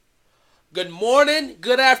Good morning,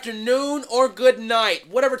 good afternoon, or good night.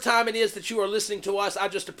 Whatever time it is that you are listening to us, I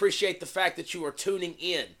just appreciate the fact that you are tuning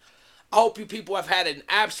in. I hope you people have had an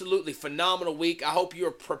absolutely phenomenal week. I hope you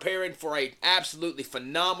are preparing for an absolutely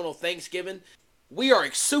phenomenal Thanksgiving. We are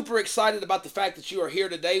super excited about the fact that you are here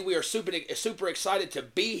today. We are super excited to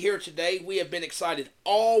be here today. We have been excited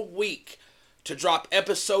all week to drop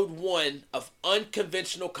episode 1 of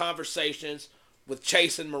Unconventional Conversations with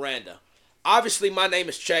Chase and Miranda. Obviously, my name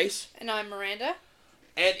is Chase. And I'm Miranda.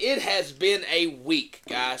 And it has been a week,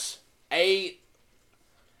 guys. A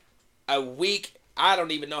week, I don't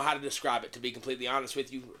even know how to describe it, to be completely honest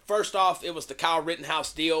with you. First off, it was the Kyle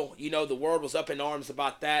Rittenhouse deal. You know, the world was up in arms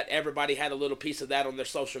about that. Everybody had a little piece of that on their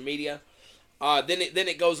social media. Then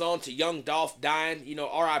it goes on to young Dolph dying. You know,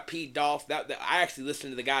 R.I.P. Dolph. I actually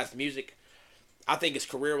listened to the guy's music. I think his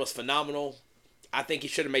career was phenomenal. I think he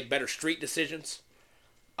should have made better street decisions.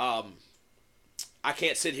 I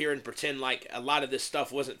can't sit here and pretend like a lot of this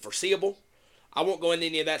stuff wasn't foreseeable. I won't go into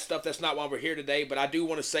any of that stuff. That's not why we're here today. But I do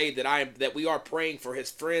want to say that we are praying for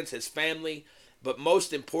his friends, his family, but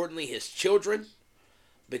most importantly, his children,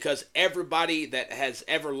 because everybody that has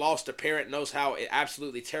ever lost a parent knows how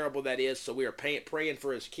absolutely terrible that is. So we are praying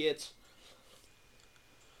for his kids.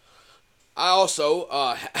 I also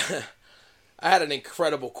I had an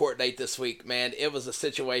incredible court date this week, man. It was a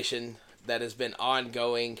situation that has been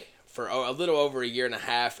ongoing for a little over a year and a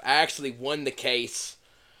half. I actually won the case.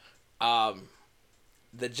 The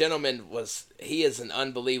gentleman he is an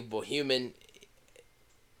unbelievable human.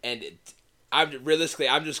 And I'm just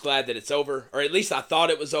glad that it's over. Or at least I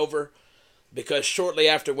thought it was over. Because shortly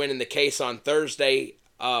after winning the case on Thursday,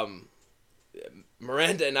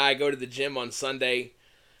 Miranda and I go to the gym on Sunday.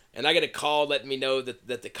 And I get a call letting me know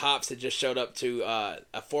that the cops had just showed up to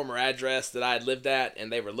a former address that I had lived at. And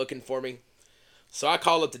they were looking for me. So I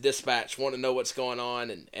call up the dispatch, want to know what's going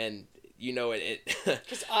on, and you know,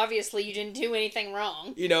 because obviously you didn't do anything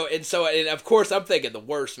wrong. You know, and of course I'm thinking the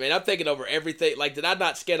worst, man. I'm thinking over everything. Like, did I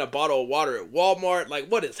not scan a bottle of water at Walmart? Like,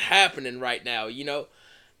 what is happening right now, you know?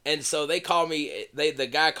 And so they call me, the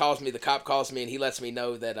guy calls me, the cop calls me, and he lets me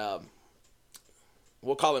know that,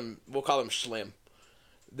 we'll call him Schlim.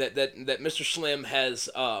 That Mr. Schlim has,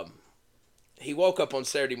 he woke up on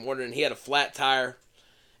Saturday morning and he had a flat tire.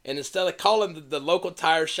 And instead of calling the local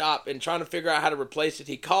tire shop and trying to figure out how to replace it,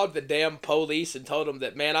 he called the damn police and told them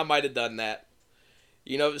that, man, I might have done that.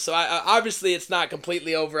 You know, so obviously it's not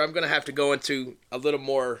completely over. I'm going to have to go into a little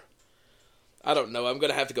more, I don't know. I'm going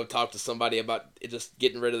to have to go talk to somebody about just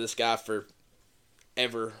getting rid of this guy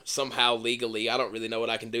forever, somehow legally. I don't really know what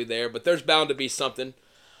I can do there, but there's bound to be something.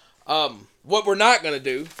 What we're not going to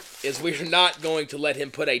do is we're not going to let him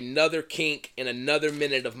put another kink in another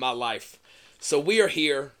minute of my life. So we are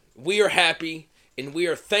here, we are happy, and we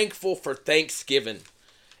are thankful for Thanksgiving.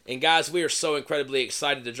 And guys, we are so incredibly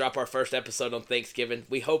excited to drop our first episode on Thanksgiving.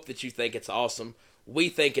 We hope that you think it's awesome. We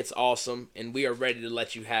think it's awesome, and we are ready to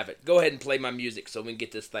let you have it. Go ahead and play my music so we can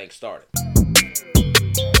get this thing started.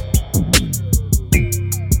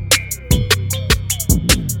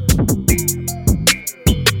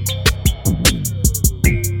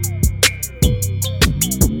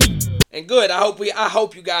 And good. I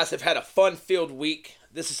hope you guys have had a fun-filled week.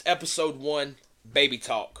 This is episode 1, Baby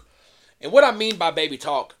Talk. And what I mean by Baby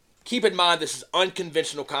Talk, keep in mind this is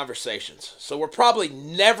unconventional conversations. So we're probably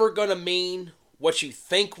never going to mean what you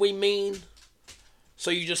think we mean.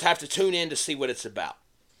 So you just have to tune in to see what it's about.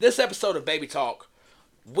 This episode of Baby Talk,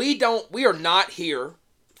 we are not here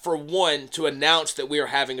for one to announce that we are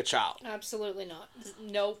having a child. Absolutely not.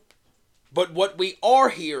 Nope. But what we are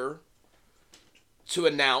here to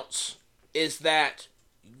announce is that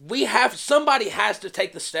somebody has to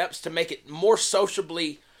take the steps to make it more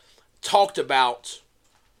sociably talked about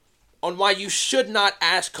on why you should not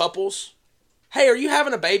ask couples, hey, are you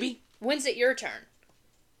having a baby? When's it your turn?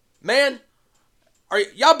 Man,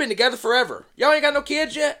 y'all been together forever. Y'all ain't got no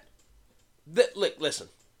kids yet? Look, listen,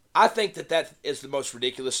 I think that is the most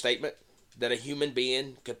ridiculous statement that a human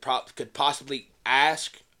being could possibly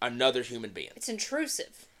ask another human being. It's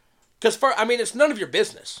intrusive. Because, it's none of your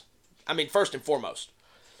business. First and foremost.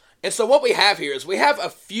 And so what we have here is we have a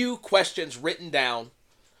few questions written down.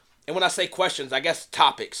 And when I say questions, I guess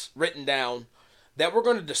topics written down that we're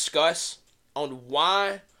going to discuss on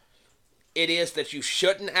why it is that you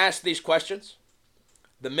shouldn't ask these questions,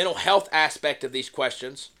 the mental health aspect of these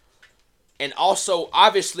questions, and also,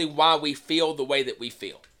 obviously, why we feel the way that we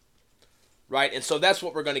feel. Right? And so that's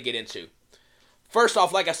what we're going to get into. First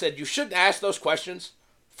off, like I said, you shouldn't ask those questions,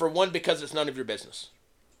 for one, because it's none of your business.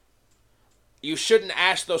 You shouldn't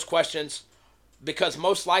ask those questions because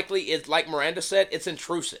most likely, like Miranda said, it's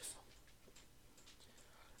intrusive.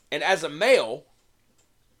 And as a male,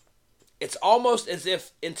 it's almost as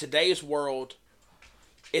if in today's world,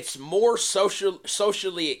 it's more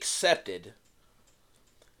socially accepted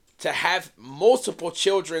to have multiple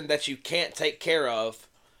children that you can't take care of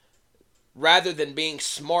rather than being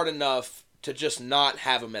smart enough to just not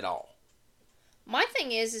have them at all. My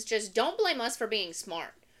thing is just don't blame us for being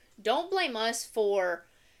smart. Don't blame us for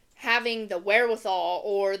having the wherewithal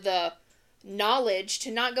or the knowledge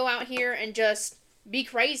to not go out here and just be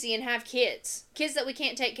crazy and have kids. Kids that we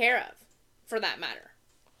can't take care of, for that matter.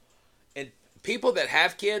 And people that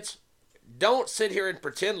have kids, don't sit here and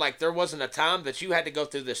pretend like there wasn't a time that you had to go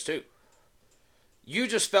through this too. You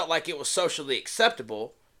just felt like it was socially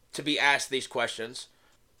acceptable to be asked these questions.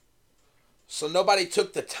 So nobody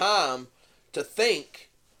took the time to think,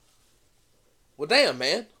 well, damn,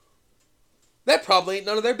 man, that probably ain't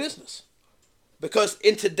none of their business. Because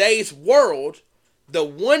in today's world, the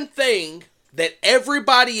one thing that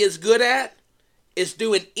everybody is good at is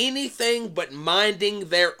doing anything but minding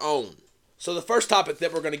their own. So the first topic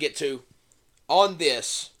that we're going to get to on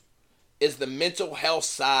this is the mental health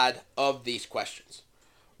side of these questions,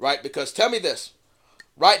 right? Because tell me this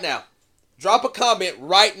right now, drop a comment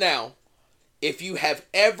right now if you have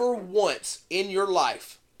ever once in your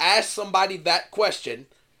life asked somebody that question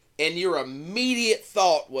and your immediate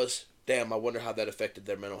thought was, damn, I wonder how that affected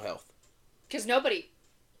their mental health. Because nobody.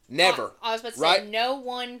 Never. I was about to say, right? No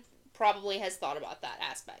one probably has thought about that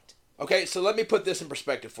aspect. Okay, so let me put this in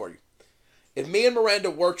perspective for you. If me and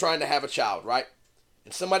Miranda were trying to have a child, right?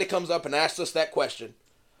 And somebody comes up and asks us that question,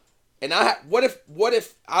 and what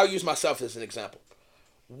if I'll use myself as an example.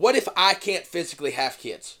 What if I can't physically have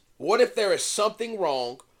kids? What if there is something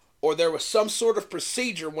wrong or there was some sort of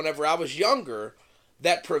procedure whenever I was younger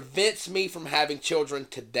that prevents me from having children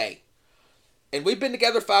today? And we've been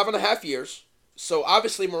together 5.5 years, so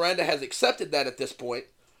obviously Miranda has accepted that at this point,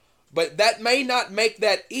 but that may not make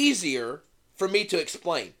that easier for me to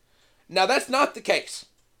explain. Now, that's not the case.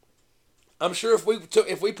 I'm sure if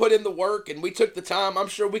we put in the work and we took the time, I'm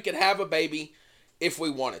sure we could have a baby if we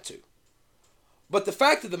wanted to. But the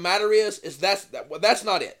fact of the matter is that's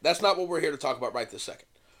not it. That's not what we're here to talk about right this second.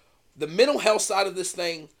 The mental health side of this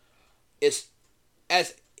thing is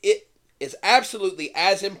absolutely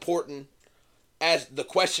as important as the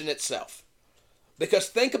question itself. Because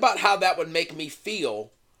think about how that would make me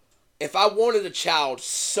feel if I wanted a child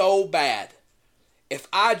so bad. If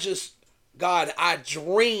I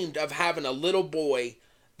dreamed of having a little boy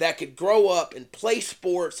that could grow up and play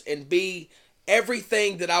sports and be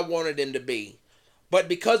everything that I wanted him to be. But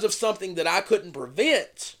because of something that I couldn't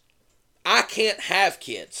prevent, I can't have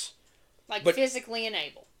kids. Physically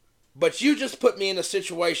unable. But you just put me in a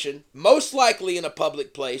situation, most likely in a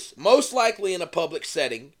public place, most likely in a public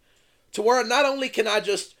setting, to where not only can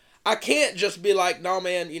I can't just be like, no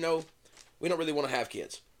man, we don't really want to have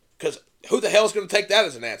kids. Because who the hell's going to take that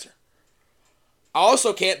as an answer? I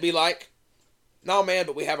also can't be like, no man,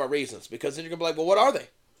 but we have our reasons. Because then you're going to be like, well, what are they?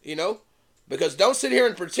 Because don't sit here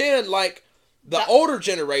and pretend like the older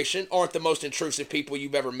generation aren't the most intrusive people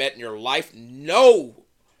you've ever met in your life. No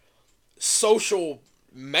social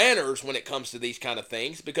manners when it comes to these kind of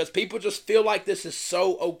things, because people just feel like this is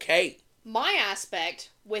so okay. My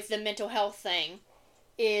aspect with the mental health thing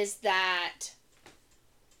is that,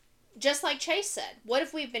 just like Chase said, what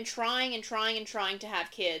if we've been trying and trying and trying to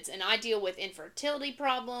have kids, and I deal with infertility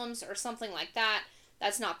problems or something like that?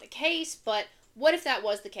 That's not the case, but what if that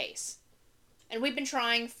was the case? And we've been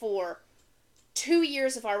trying for 2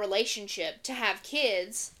 years of our relationship to have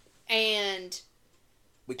kids, and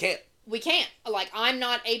we can't. Like, I'm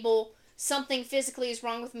not able, something physically is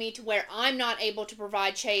wrong with me to where I'm not able to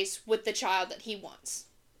provide Chase with the child that he wants.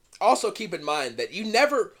 Also keep in mind that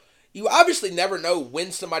you obviously never know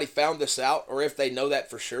when somebody found this out or if they know that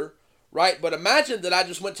for sure, right? But imagine that I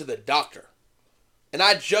just went to the doctor and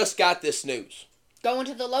I just got this news. Going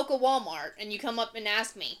to the local Walmart and you come up and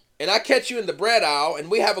ask me. And I catch you in the bread aisle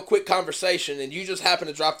and we have a quick conversation and you just happen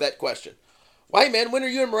to drop that question. Well, hey man, when are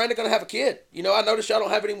you and Miranda going to have a kid? I noticed y'all don't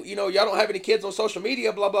have any, y'all don't have any kids on social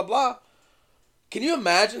media, blah, blah, blah. Can you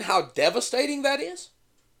imagine how devastating that is?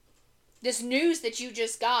 This news that you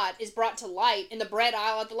just got is brought to light in the bread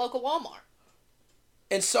aisle at the local Walmart.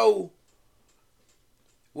 And so,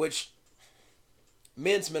 which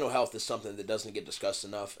men's mental health is something that doesn't get discussed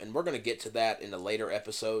enough, and we're going to get to that in a later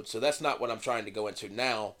episode, so that's not what I'm trying to go into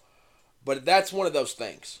now, but that's one of those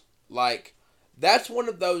things. Like, that's one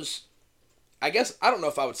of those, I guess, I don't know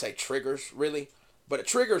if I would say triggers, really, but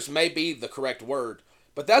triggers may be the correct word,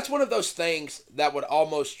 but that's one of those things that would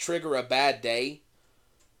almost trigger a bad day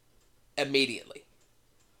immediately.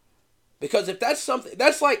 Because if that's something,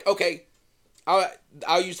 that's like, okay,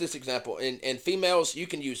 I'll use this example. In females, you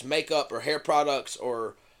can use makeup or hair products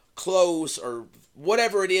or clothes or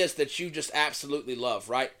whatever it is that you just absolutely love,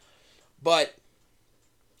 right? But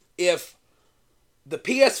if the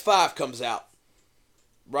PS5 comes out,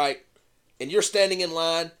 right, and you're standing in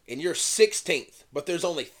line and you're 16th, but there's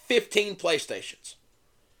only 15 PlayStations,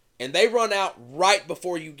 and they run out right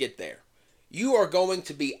before you get there, you are going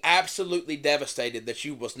to be absolutely devastated that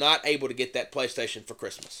you was not able to get that PlayStation for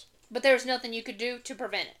Christmas. But there's nothing you could do to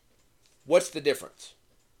prevent it. What's the difference?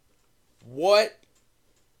 What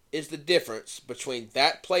is the difference between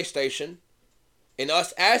that PlayStation and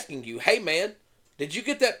us asking you, hey man, did you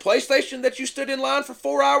get that PlayStation that you stood in line for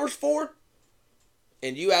 4 hours for?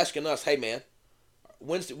 And you asking us, hey man,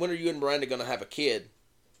 when are you and Miranda going to have a kid?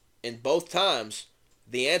 And both times,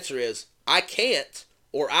 the answer is, I can't,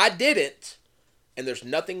 or I didn't, and there's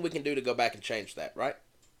nothing we can do to go back and change that, right?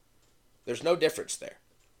 There's no difference there.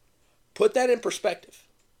 Put that in perspective.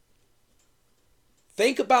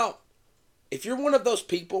 Think about, if you're one of those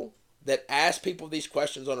people that ask people these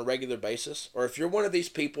questions on a regular basis, or if you're one of these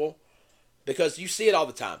people, because you see it all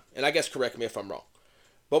the time, and I guess correct me if I'm wrong,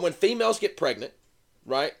 but when females get pregnant,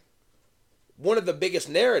 right, one of the biggest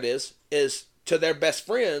narratives is to their best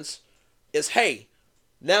friends is, hey,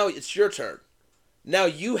 now it's your turn. Now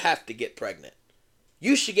you have to get pregnant.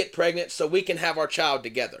 You should get pregnant so we can have our child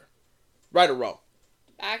together. Right or wrong?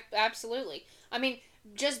 Absolutely. I mean,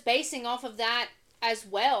 just basing off of that as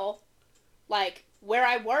well, like where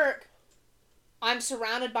I work, I'm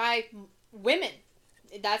surrounded by women.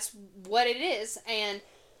 That's what it is. And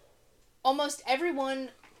almost everyone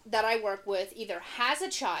that I work with either has a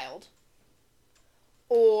child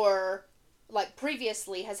or like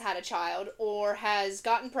previously has had a child or has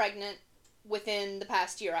gotten pregnant within the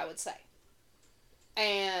past year, I would say.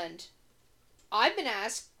 And I've been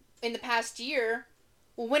asked in the past year,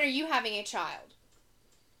 well, when are you having a child?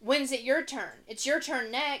 When's it your turn? It's your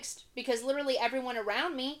turn next, because literally everyone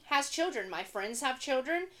around me has children. My friends have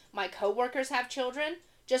children. My coworkers have children.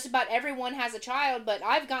 Just about everyone has a child, but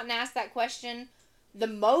I've gotten asked that question the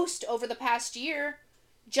most over the past year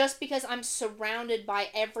just because I'm surrounded by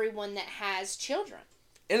everyone that has children.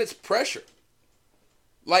 And it's pressure.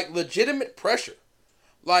 Like, legitimate pressure.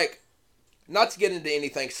 Like, not to get into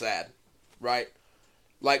anything sad, right?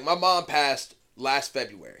 Like, my mom passed last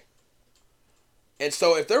February. And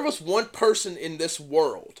so if there was one person in this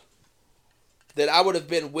world that I would have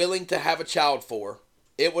been willing to have a child for,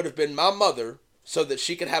 it would have been my mother, so that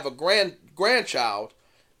she could have a grandchild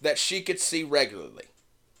that she could see regularly.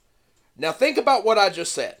 Now think about what I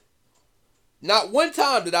just said. Not one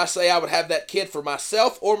time did I say I would have that kid for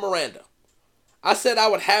myself or Miranda. I said I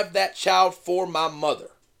would have that child for my mother.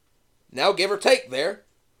 Now give or take there.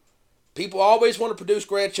 People always want to produce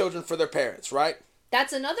grandchildren for their parents, right?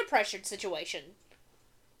 That's another pressured situation.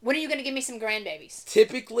 When are you going to give me some grandbabies?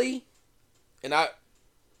 Typically, and I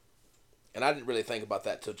didn't really think about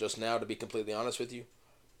that till just now, to be completely honest with you,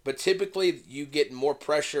 but typically you get more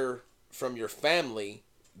pressure from your family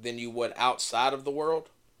than you would outside of the world.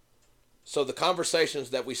 So the conversations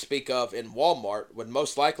that we speak of in Walmart would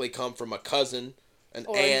most likely come from a cousin, an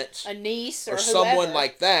aunt, a niece, or someone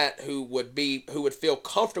like that who would feel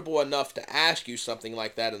comfortable enough to ask you something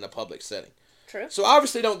like that in a public setting. True. So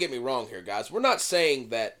obviously, don't get me wrong here, guys. We're not saying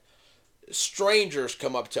that strangers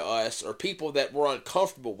come up to us or people that we're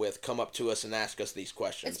uncomfortable with come up to us and ask us these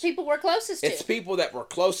questions. It's people we're closest to. It's people that we're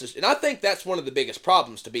closest. And I think that's one of the biggest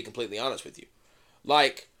problems, to be completely honest with you.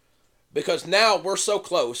 Like, because now we're so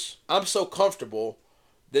close, I'm so comfortable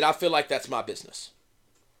that I feel like that's my business.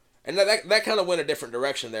 And that kind of went a different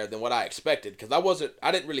direction there than what I expected, because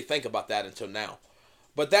I didn't really think about that until now.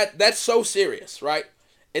 But that's so serious, right?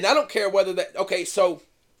 And I don't care whether that, okay, so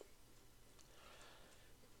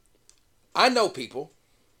I know people,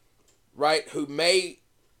 right, who may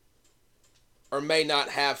or may not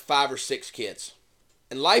have 5 or 6 kids.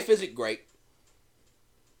 And life isn't great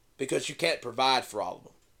because you can't provide for all of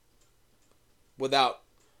them without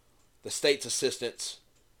the state's assistance.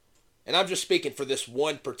 And I'm just speaking for this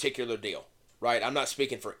one particular deal, right? I'm not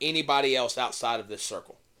speaking for anybody else outside of this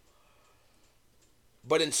circle.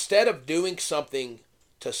 But instead of doing something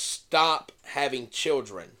to stop having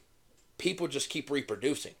children, people just keep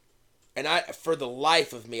reproducing. And for the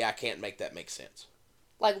life of me, I can't make that make sense.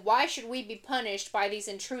 Like, why should we be punished by these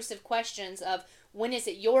intrusive questions of, when is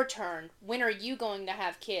it your turn? When are you going to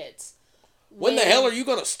have kids? When the hell are you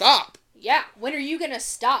going to stop? Yeah, when are you going to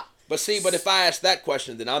stop? But if I ask that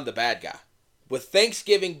question, then I'm the bad guy. With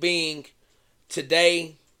Thanksgiving being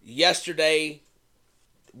today, yesterday,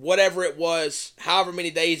 whatever it was, however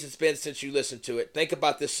many days it's been since you listened to it, think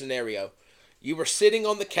about this scenario. You were sitting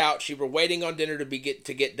on the couch, you were waiting on dinner to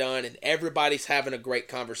get done, and everybody's having a great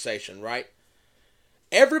conversation, right?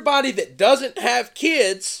 Everybody that doesn't have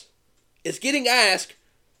kids is getting asked,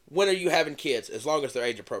 when are you having kids? As long as they're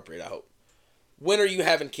age appropriate, I hope. When are you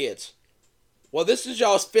having kids? Well, this is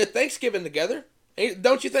y'all's 5th Thanksgiving together.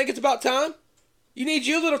 Don't you think it's about time? You need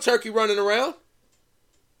you little turkey running around.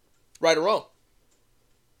 Right or wrong?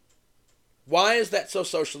 Why is that so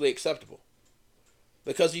socially acceptable?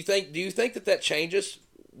 Because do you think that changes?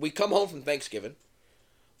 We come home from Thanksgiving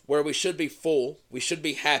where we should be full, we should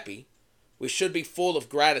be happy, we should be full of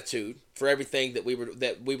gratitude for everything that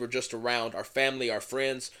we were just around, our family, our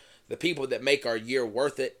friends, the people that make our year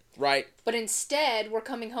worth it, right? But instead, we're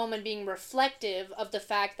coming home and being reflective of the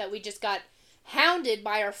fact that we just got hounded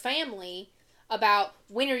by our family about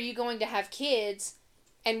when are you going to have kids,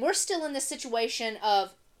 and we're still in the situation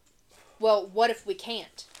of, well, what if we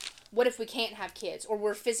can't? What if we can't have kids, or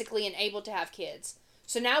we're physically unable to have kids?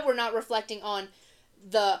 So now we're not reflecting on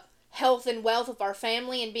the health and wealth of our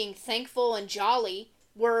family and being thankful and jolly.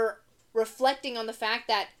 We're reflecting on the fact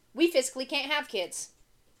that we physically can't have kids.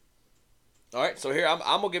 All right, so here, I'm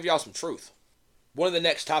going to give y'all some truth. One of the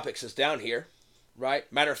next topics is down here, right?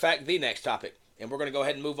 Matter of fact, the next topic. And we're going to go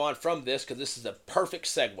ahead and move on from this because this is a perfect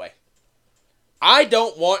segue. I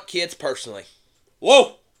don't want kids personally.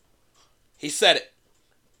 Whoa! He said it.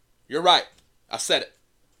 You're right. I said it.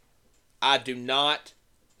 I do not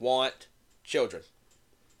want children.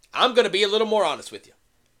 I'm going to be a little more honest with you.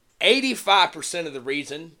 85% of the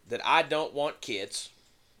reason that I don't want kids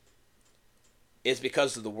is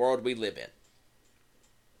because of the world we live in.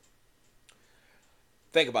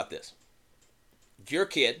 Think about this. If your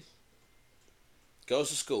kid goes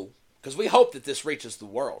to school, because we hope that this reaches the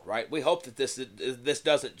world, right? We hope that this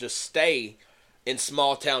doesn't just stay in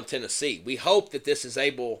small town Tennessee. We hope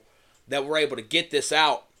that we're able to get this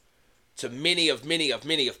out to many of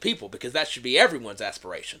people, because that should be everyone's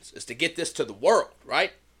aspirations, is to get this to the world,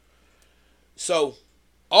 right? So,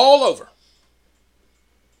 all over,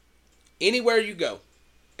 anywhere you go,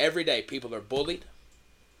 every day, people are bullied,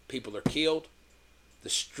 people are killed, the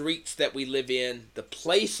streets that we live in, the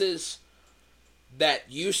places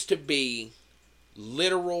that used to be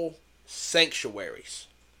literal sanctuaries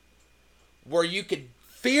where you could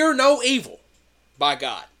fear no evil by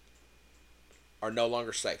God are no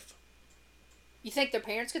longer safe. You think their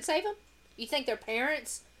parents could save them? You think their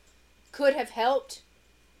parents could have helped?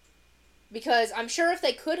 Because I'm sure if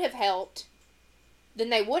they could have helped, then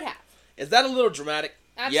they would have. Is that a little dramatic?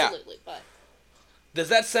 Absolutely, yeah. But does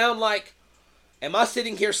that sound like, am I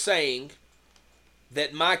sitting here saying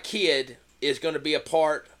that my kid is going to be a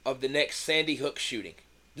part of the next Sandy Hook shooting?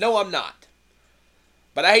 No, I'm not.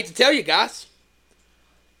 But I hate to tell you guys,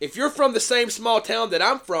 if you're from the same small town that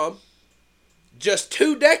I'm from, just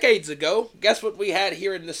 2 decades ago, guess what we had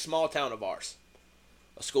here in this small town of ours?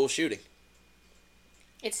 A school shooting.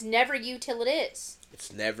 It's never you till it is.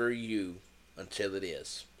 It's never you until it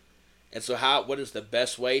is. And so what is the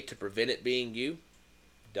best way to prevent it being you?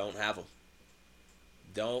 Don't have them.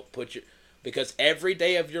 Don't because every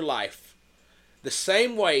day of your life, the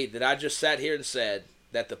same way that I just sat here and said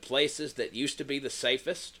that the places that used to be the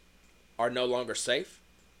safest are no longer safe,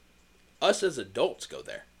 us as adults go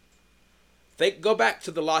there. Go back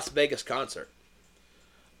to the Las Vegas concert.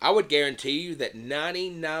 I would guarantee you that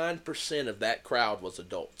 99% of that crowd was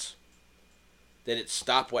adults. Did it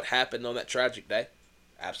stop what happened on that tragic day?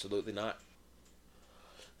 Absolutely not.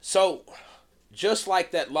 So, just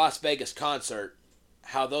like that Las Vegas concert,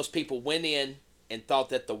 how those people went in and thought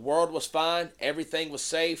that the world was fine, everything was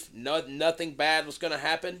safe, nothing bad was going to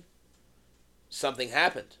happen, something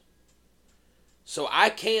happened. So I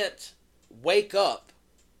can't wake up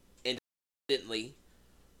and instantly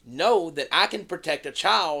know that I can protect a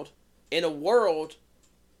child in a world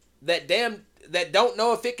that don't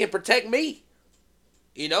know if it can protect me.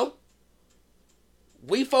 You know?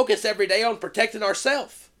 We focus every day on protecting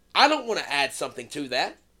ourselves. I don't want to add something to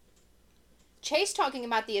that. Chase talking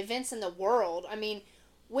about the events in the world, I mean,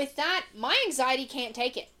 with that, my anxiety can't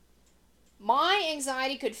take it. My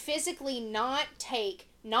anxiety could physically not take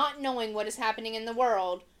not knowing what is happening in the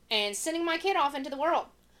world and sending my kid off into the world.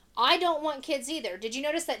 I don't want kids either. Did you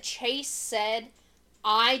notice that Chase said,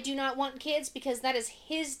 I do not want kids? Because that is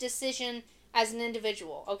his decision as an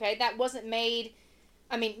individual, okay? That wasn't made,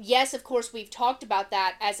 I mean, yes, of course, we've talked about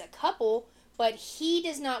that as a couple, but he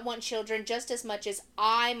does not want children just as much as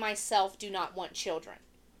I myself do not want children,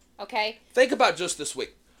 okay? Think about just this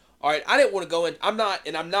week. All right, I didn't want to go in, I'm not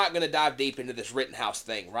going to dive deep into this Rittenhouse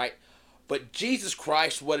thing, right? But Jesus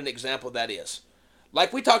Christ, what an example that is.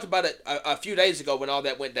 Like we talked about it a few days ago when all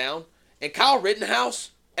that went down. And Kyle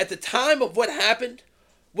Rittenhouse at the time of what happened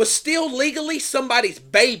was still legally somebody's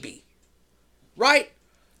baby, right?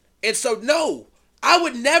 And so, no, I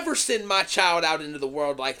would never send my child out into the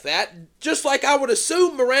world like that, just like I would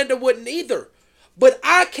assume Miranda wouldn't either. But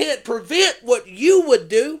I can't prevent what you would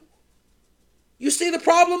do. You see the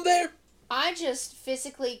problem there? I just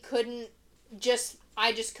physically couldn't,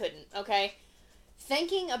 I just couldn't, okay?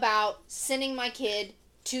 Thinking about sending my kid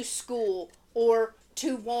to school or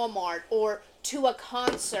to Walmart or to a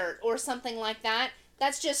concert or something like that,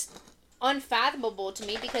 that's just unfathomable to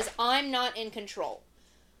me because I'm not in control.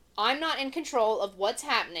 I'm not in control of what's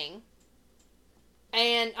happening.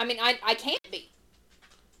 And, I mean, I can't be.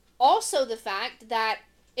 Also, the fact that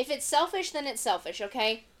if it's selfish, then it's selfish,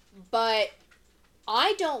 okay? But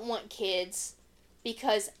I don't want kids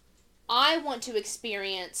because I want to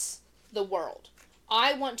experience the world.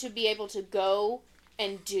 I want to be able to go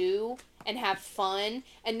and do and have fun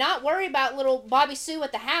and not worry about little Bobby Sue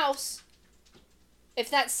at the house. If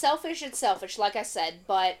that's selfish, it's selfish, like I said,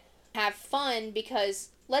 but have fun because,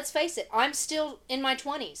 let's face it, I'm still in my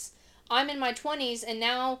 20s. I'm in my 20s and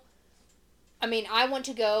now, I mean, I want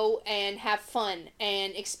to go and have fun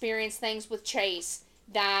and experience things with Chase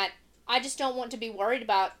that I just don't want to be worried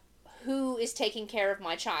about who is taking care of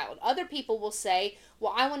my child. Other people will say,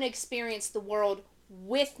 well, I want to experience the world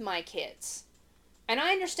with my kids. And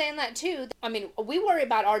I understand that too. I mean, we worry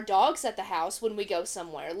about our dogs at the house when we go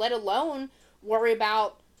somewhere, let alone worry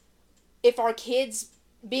about if our kids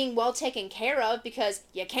being well taken care of because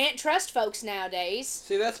you can't trust folks nowadays.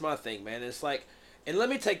 See, that's my thing, man. It's like, and let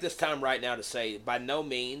me take this time right now to say, by no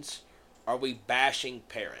means are we bashing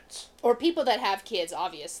parents. Or people that have kids,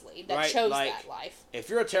 obviously, that right? chose like, that life. If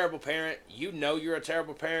you're a terrible parent, you know you're a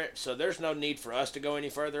terrible parent, so there's no need for us to go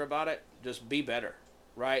any further about it. Just be better,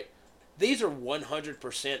 right? These are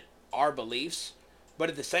 100% our beliefs, but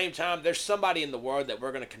at the same time, there's somebody in the world that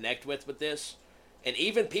we're going to connect with this. And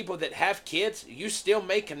even people that have kids, you still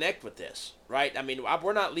may connect with this, right? I mean,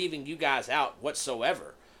 we're not leaving you guys out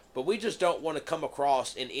whatsoever, but we just don't want to come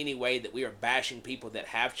across in any way that we are bashing people that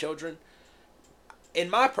have children. In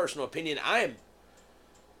my personal opinion, I'm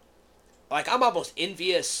almost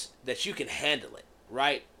envious that you can handle it,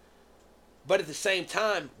 right? But at the same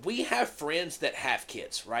time, we have friends that have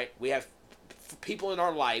kids, right? We have people in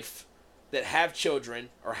our life that have children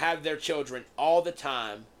or have their children all the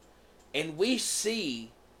time, and we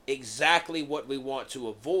see exactly what we want to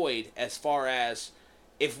avoid as far as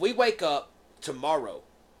if we wake up tomorrow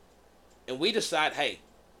and we decide, hey,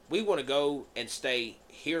 we want to go and stay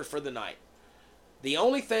here for the night. The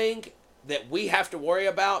only thing that we have to worry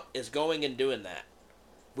about is going and doing that.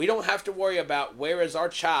 We don't have to worry about where is our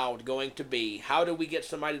child going to be. How do we get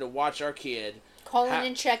somebody to watch our kid? Calling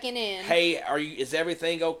and checking in. Hey, is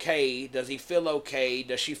everything okay? Does he feel okay?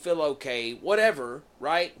 Does she feel okay? Whatever,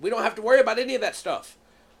 right? We don't have to worry about any of that stuff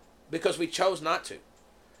because we chose not to.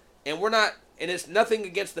 And it's nothing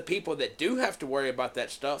against the people that do have to worry about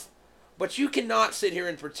that stuff, but you cannot sit here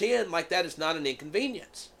and pretend like that is not an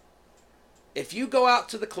inconvenience. If you go out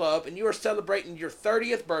to the club and you are celebrating your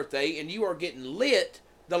 30th birthday and you are getting lit,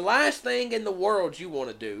 the last thing in the world you want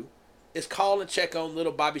to do is call and check on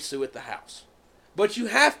little Bobby Sue at the house. But you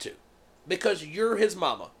have to, because you're his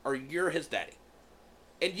mama or you're his daddy.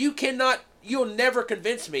 And you'll never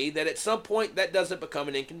convince me that at some point that doesn't become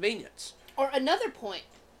an inconvenience. Or another point,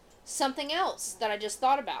 something else that I just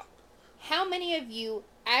thought about. How many of you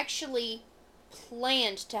actually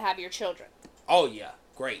planned to have your children? Oh yeah,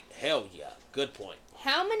 great, hell yeah, good point.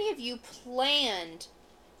 How many of you planned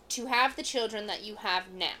to have the children that you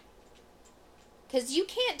have now? Because you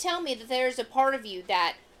can't tell me that there's a part of you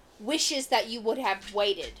that wishes that you would have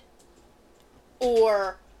waited.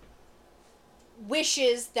 Or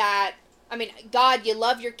wishes that, I mean, God, you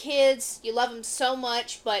love your kids, you love them so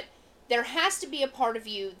much, but there has to be a part of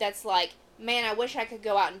you that's like, man, I wish I could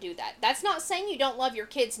go out and do that. That's not saying you don't love your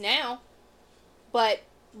kids now, but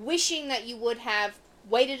wishing that you would have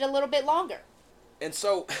waited a little bit longer. And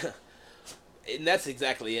so, and that's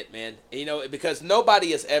exactly it, man. You know, because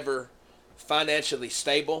nobody is ever financially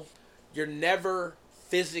stable. You're never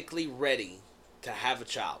physically ready to have a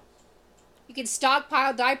child. You can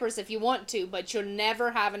stockpile diapers if you want to, but you'll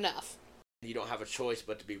never have enough. You don't have a choice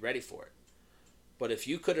but to be ready for it. But if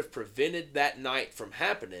you could have prevented that night from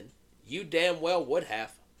happening, you damn well would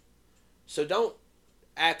have. So don't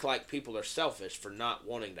act like people are selfish for not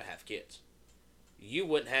wanting to have kids. You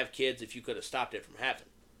wouldn't have kids if you could have stopped it from happening.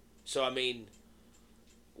 So, I mean,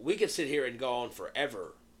 we could sit here and go on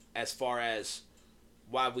forever as far as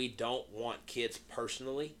why we don't want kids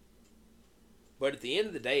personally. But at the end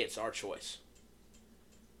of the day, it's our choice.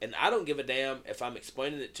 And I don't give a damn if I'm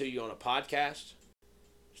explaining it to you on a podcast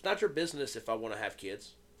It's not your business if I want to have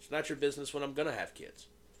kids. It's not your business when I'm going to have kids.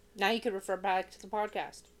 Now you could refer back to the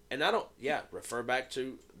podcast. And refer back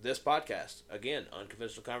to this podcast. Again,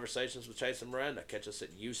 Unconventional Conversations with Chase and Miranda. Catch us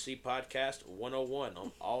at UC Podcast 101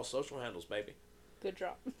 on all social handles, baby. Good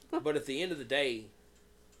job. But at the end of the day,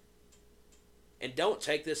 and don't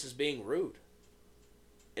take this as being rude.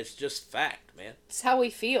 It's just fact, man. It's how we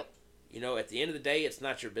feel. At the end of the day, it's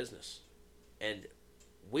not your business. And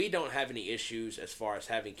we don't have any issues as far as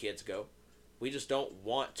having kids go. We just don't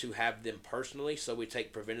want to have them personally, so we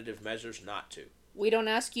take preventative measures not to. We don't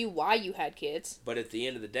ask you why you had kids. But at the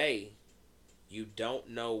end of the day, you don't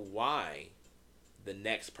know why the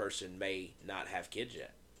next person may not have kids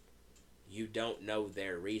yet. You don't know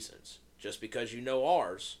their reasons. Just because you know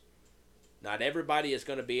ours, not everybody is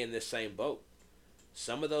going to be in this same boat.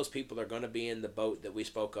 Some of those people are going to be in the boat that we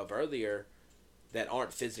spoke of earlier that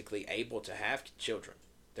aren't physically able to have children.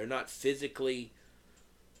 They're not physically,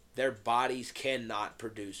 their bodies cannot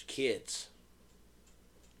produce kids.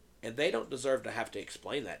 And they don't deserve to have to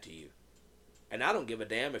explain that to you. And I don't give a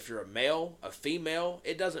damn if you're a male, a female,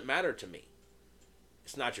 it doesn't matter to me.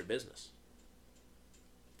 It's not your business.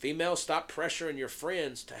 Females, stop pressuring your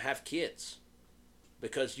friends to have kids.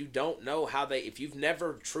 Because you don't know how if you've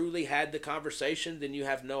never truly had the conversation, then you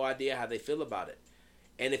have no idea how they feel about it.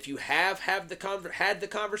 And if you had the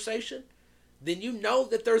conversation, then you know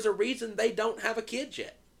that there's a reason they don't have a kid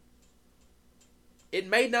yet. It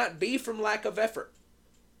may not be from lack of effort.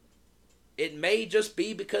 It may just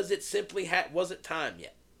be because it simply wasn't time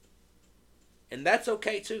yet. And that's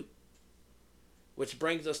okay too. Which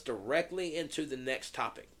brings us directly into the next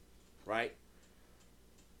topic, right?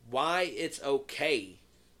 Why it's okay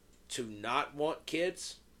to not want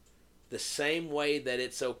kids the same way that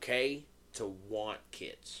it's okay to want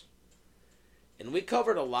kids. And we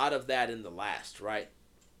covered a lot of that in the last, right?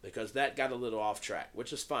 Because that got a little off track,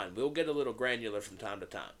 which is fine. We'll get a little granular from time to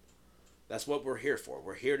time. That's what we're here for.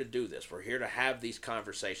 We're here to do this. We're here to have these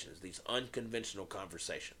conversations, these unconventional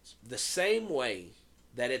conversations. The same way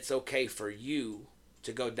that it's okay for you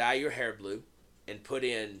to go dye your hair blue and put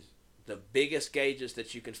in the biggest gauges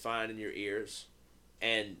that you can find in your ears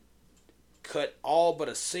and cut all but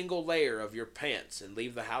a single layer of your pants and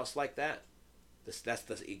leave the house like that. That's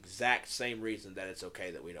the exact same reason that it's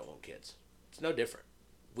okay that we don't want kids. It's no different.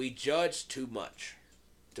 We judge too much,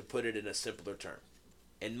 to put it in a simpler term.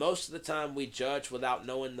 And most of the time we judge without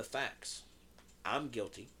knowing the facts. I'm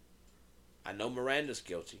guilty. I know Miranda's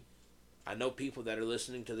guilty. I know people that are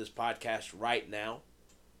listening to this podcast right now.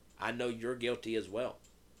 I know you're guilty as well.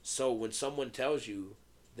 So when someone tells you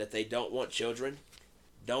that they don't want children,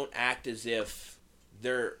 don't act as if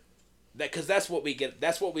because that's what we get.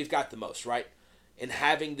 That's what we've got the most, right? In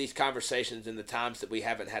having these conversations in the times that we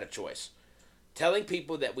haven't had a choice. Telling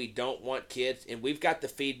people that we don't want kids, and we've got the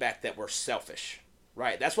feedback that we're selfish,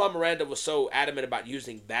 right? That's why Miranda was so adamant about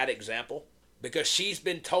using that example, because she's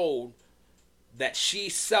been told that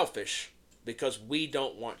she's selfish because we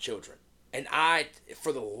don't want children. And I,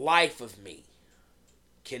 for the life of me,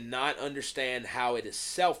 cannot understand how it is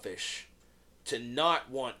selfish to not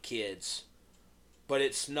want kids, but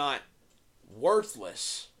it's not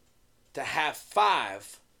worthless to have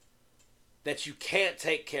 5 that you can't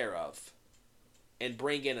take care of and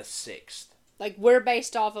bring in a 6th. Like, we're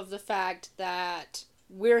based off of the fact that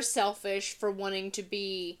we're selfish for wanting to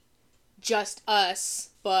be just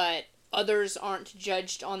us, but others aren't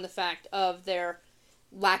judged on the fact of their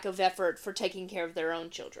lack of effort for taking care of their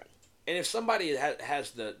own children. And if somebody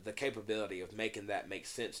has the capability of making that make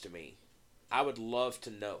sense to me, I would love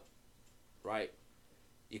to know, right?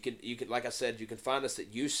 You can like I said, you can find us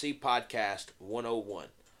at UC Podcast 101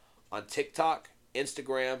 on TikTok,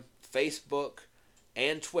 Instagram, Facebook,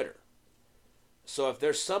 and Twitter. So if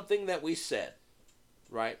there's something that we said,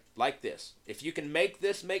 right, like this, if you can make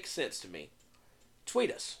this make sense to me,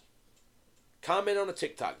 tweet us. Comment on a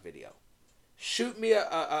TikTok video. Shoot me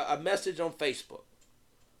a message on Facebook.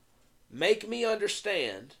 Make me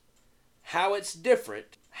understand how it's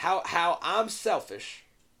different, how I'm selfish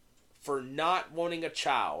for not wanting a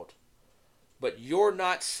child, but you're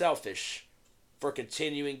not selfish for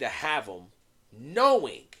continuing to have them,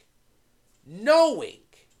 knowing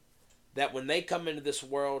that when they come into this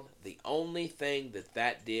world, the only thing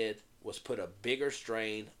that did was put a bigger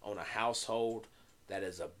strain on a household that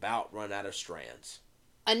is about run out of strands.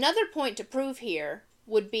 Another point to prove here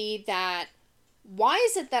would be that why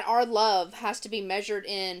is it that our love has to be measured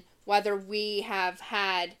in whether we have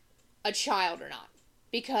had a child or not?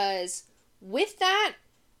 Because with that,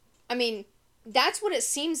 I mean, that's what it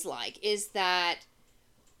seems like, is that,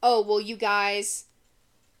 oh, well, you guys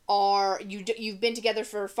you've been together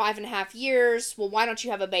for 5.5 years. Well, why don't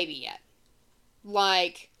you have a baby yet?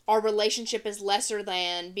 Like, our relationship is lesser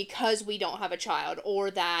than because we don't have a child,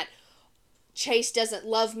 or that Chase doesn't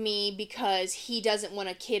love me because he doesn't want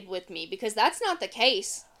a kid with me, because that's not the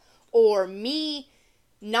case. Or me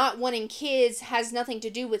not wanting kids has nothing to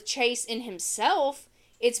do with Chase in himself.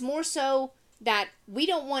 It's more so that we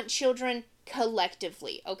don't want children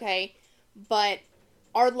collectively, okay? But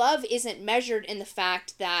our love isn't measured in the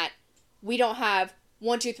fact that we don't have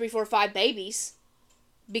 1, 2, 3, 4, 5 babies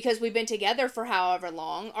because we've been together for however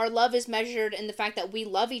long. Our love is measured in the fact that we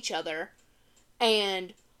love each other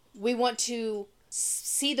and we want to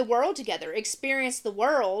see the world together, experience the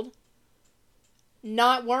world,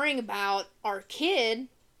 not worrying about our kid,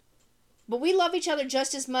 but we love each other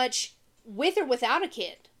just as much with or without a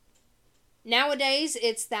kid. Nowadays,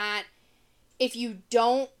 it's that if you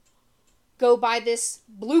don't go by this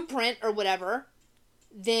blueprint or whatever,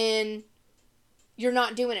 then you're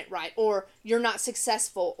not doing it right, or you're not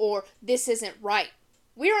successful, or this isn't right.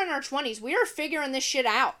 We're in our 20s. We are figuring this shit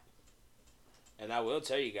out. And I will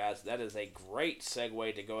tell you guys, that is a great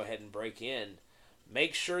segue to go ahead and break in.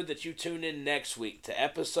 Make sure that you tune in next week to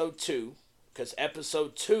episode 2, because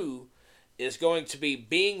episode 2 is going to be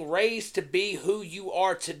being raised to be who you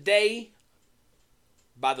are today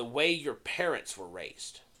by the way your parents were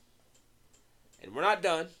raised. And we're not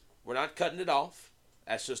done. We're not cutting it off.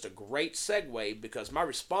 That's just a great segue, because my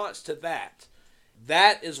response to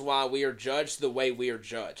that is why we are judged the way we are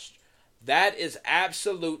judged. That is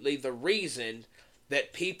absolutely the reason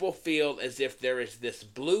that people feel as if there is this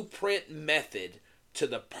blueprint method to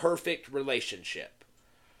the perfect relationship.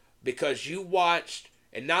 Because you watched,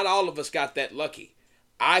 and not all of us got that lucky.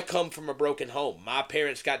 I come from a broken home. My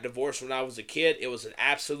parents got divorced when I was a kid. It was an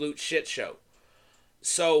absolute shit show.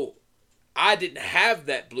 So I didn't have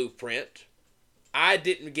that blueprint. I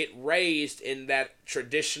didn't get raised in that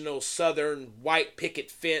traditional Southern white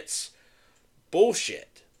picket fence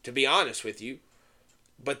bullshit, to be honest with you.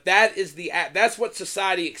 But that's what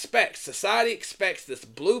society expects. Society expects this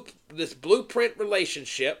blueprint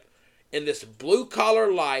relationship and this blue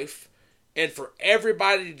collar life, and for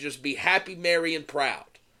everybody to just be happy, merry, and proud.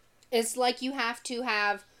 It's like you have to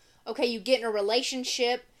have, okay, you get in a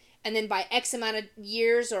relationship, and then by X amount of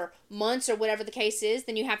years or months or whatever the case is,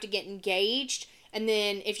 then you have to get engaged. And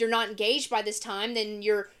then if you're not engaged by this time, then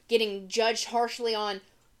you're getting judged harshly on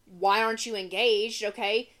why aren't you engaged,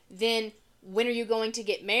 okay? Then when are you going to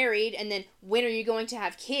get married? And then when are you going to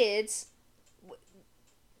have kids?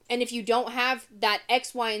 And if you don't have that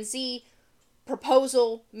X, Y, and Z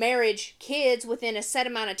proposal, marriage, kids within a set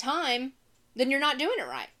amount of time, then you're not doing it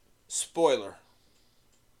right. Spoiler.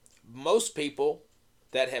 Most people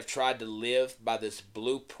that have tried to live by this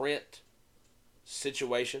blueprint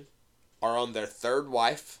situation are on their third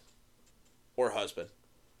wife or husband.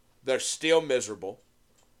 They're still miserable.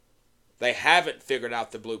 They haven't figured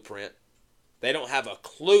out the blueprint. They don't have a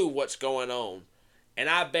clue what's going on. And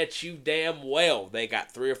I bet you damn well they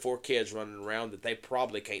got 3 or 4 kids running around that they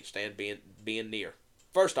probably can't stand being near.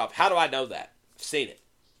 First off, how do I know that? I've seen it.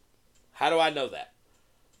 How do I know that?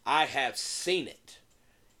 I have seen it.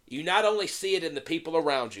 You not only see it in the people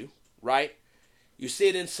around you, right? You see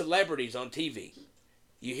it in celebrities on TV.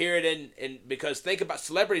 You hear it in because think about,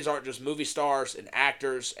 celebrities aren't just movie stars and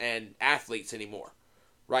actors and athletes anymore,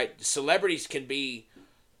 right? Celebrities can be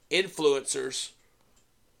influencers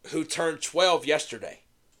who turned 12 yesterday.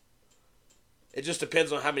 It just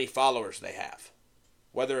depends on how many followers they have,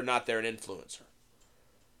 whether or not they're an influencer.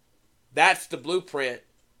 That's the blueprint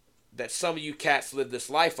that some of you cats live this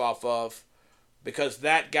life off of, because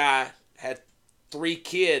that guy had 3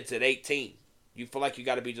 kids at 18. You feel like you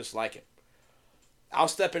got to be just like him. I'll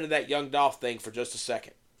step into that Young Dolph thing for just a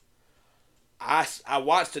second. I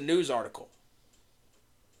watched a news article,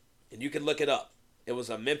 and you can look it up. It was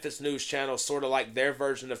a Memphis news channel, sort of like their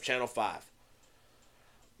version of Channel 5,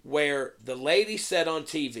 where the lady said on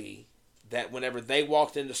TV that whenever they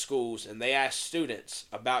walked into schools and they asked students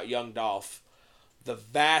about Young Dolph, the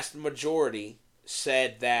vast majority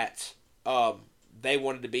said that they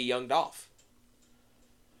wanted to be Young Dolph.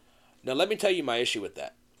 Now, let me tell you my issue with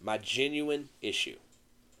that. My genuine issue.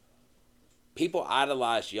 People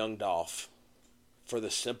idolize Young Dolph for the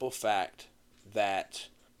simple fact that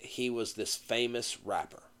he was this famous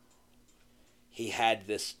rapper. He had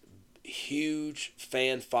this huge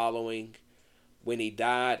fan following. When he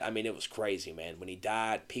died, I mean, it was crazy, man. When he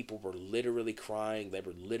died, people were literally crying. They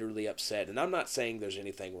were literally upset. And I'm not saying there's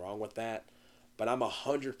anything wrong with that, but I'm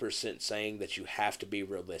 100% saying that you have to be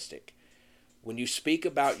realistic. When you speak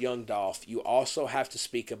about Young Dolph, you also have to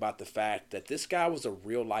speak about the fact that this guy was a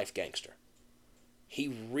real life gangster. He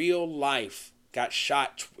real life got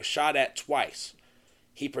shot at twice.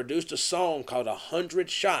 He produced a song called 100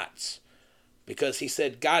 Shots because he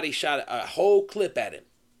said Gotti shot a whole clip at him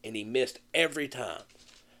and he missed every time.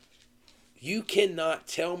 You cannot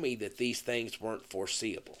tell me that these things weren't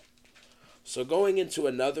foreseeable. So going into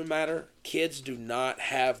another matter, kids do not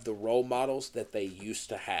have the role models that they used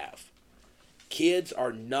to have. Kids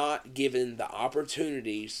are not given the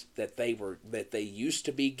opportunities that they used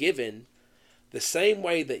to be given, the same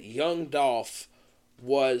way that Young Dolph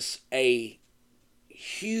was a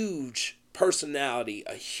huge personality,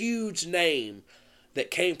 a huge name that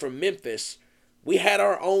came from Memphis. We had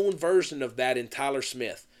our own version of that in Tyler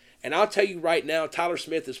Smith. And I'll tell you right now, Tyler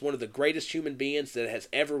Smith is one of the greatest human beings that has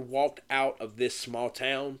ever walked out of this small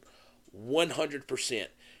town, 100%.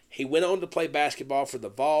 He went on to play basketball for the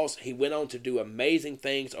Vols. He went on to do amazing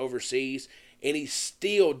things overseas, and he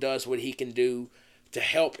still does what he can do to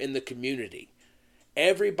help in the community.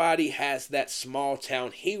 Everybody has that small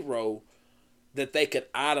town hero that they could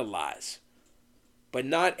idolize. But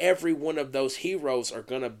not every one of those heroes are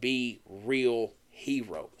going to be real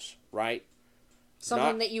heroes, right?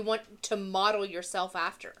 Someone that you want to model yourself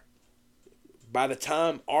after. By the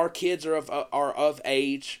time our kids are of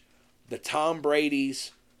age, the Tom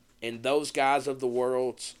Brady's and those guys of the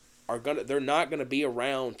world they're not gonna be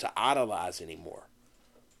around to idolize anymore.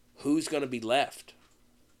 Who's gonna be left?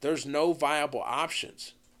 There's no viable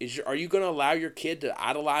options. Are you gonna allow your kid to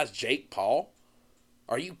idolize Jake Paul?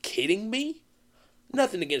 Are you kidding me?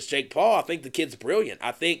 Nothing against Jake Paul. I think the kid's brilliant.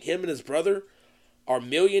 I think him and his brother are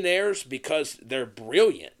millionaires because they're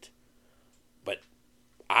brilliant. But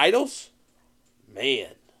idols?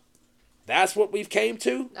 Man, that's what we've came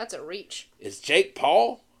to? That's a reach. Is Jake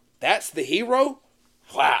Paul? That's the hero?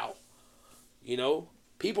 Wow. You know,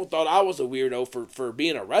 people thought I was a weirdo for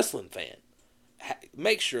being a wrestling fan.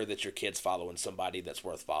 Make sure that your kid's following somebody that's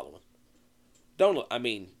worth following.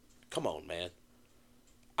 Come on, man.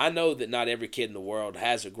 I know that not every kid in the world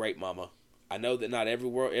has a great mama. I know that not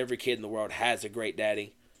every kid in the world has a great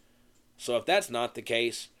daddy. So if that's not the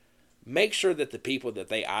case, make sure that the people that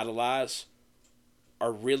they idolize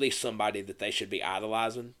are really somebody that they should be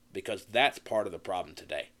idolizing, because that's part of the problem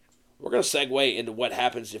today. We're going to segue into what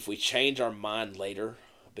happens if we change our mind later,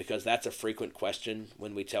 because that's a frequent question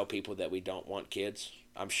when we tell people that we don't want kids.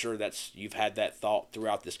 I'm sure you've had that thought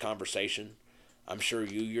throughout this conversation. I'm sure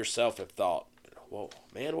you yourself have thought, well,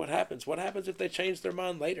 man, what happens? What happens if they change their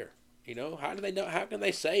mind later? You know, how do they know? How can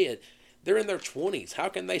they say it? They're in their 20s. How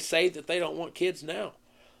can they say that they don't want kids now?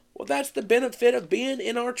 Well, that's the benefit of being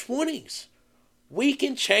in our 20s. We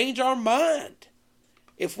can change our mind.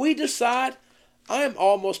 If we decide, I am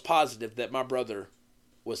almost positive that my brother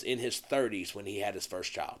was in his 30s when he had his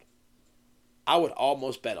first child. I would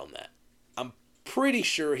almost bet on that. I'm pretty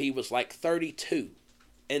sure he was like 32.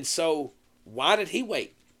 And so, why did he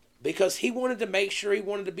wait? Because he wanted to make sure he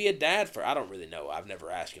wanted to be a dad for. I don't really know. I've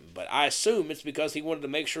never asked him. But I assume it's because he wanted to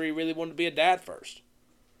make sure he really wanted to be a dad first.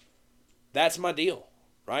 That's my deal,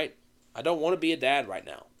 right? I don't want to be a dad right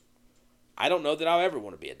now. I don't know that I'll ever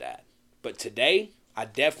want to be a dad. But today, I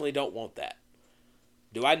definitely don't want that.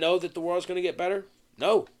 Do I know that the world's going to get better?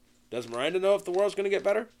 No. Does Miranda know if the world's going to get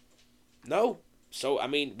better? No. So,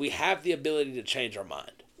 we have the ability to change our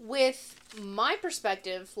mind. With my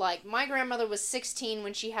perspective, like, my grandmother was 16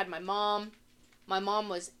 when she had my mom. My mom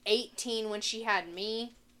was 18 when she had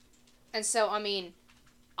me. And so,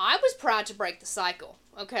 I was proud to break the cycle,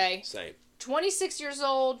 okay? Same. 26 years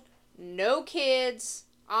old, no kids.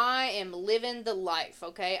 I am living the life,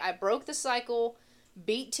 okay? I broke the cycle,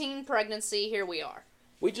 beat teen pregnancy, here we are.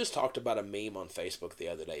 We just talked about a meme on Facebook the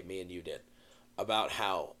other day, me and you did, about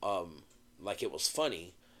how, it was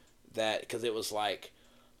funny that, because it was like,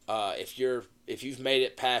 if you've made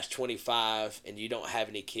it past 25 and you don't have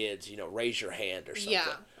any kids, raise your hand or something.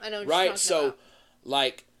 Yeah, I know what right? you're talking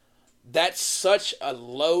about. That's such a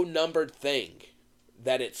low numbered thing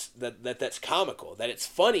that that's comical, that it's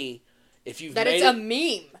funny if you've that made it's a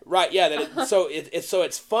meme. Right, yeah,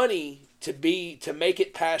 it's funny to make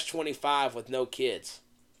it past 25 with no kids.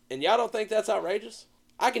 And y'all don't think that's outrageous?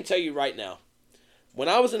 I can tell you right now, when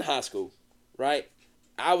I was in high school, right,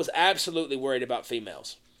 I was absolutely worried about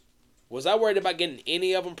females. Was I worried about getting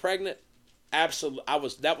any of them pregnant? Absolutely.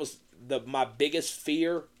 That was my biggest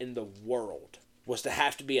fear in the world, was to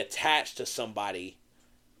have to be attached to somebody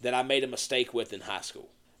that I made a mistake with in high school.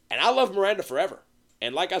 And I love Miranda forever.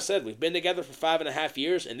 And like I said, we've been together for 5.5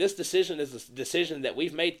 years, and this decision is a decision that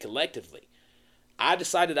we've made collectively. I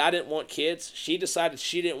decided I didn't want kids. She decided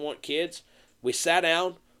she didn't want kids. We sat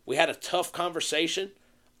down. We had a tough conversation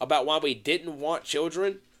about why we didn't want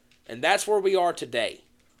children. And that's where we are today,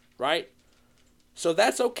 right? So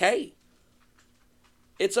that's okay.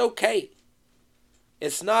 It's okay.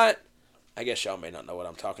 It's not, I guess y'all may not know what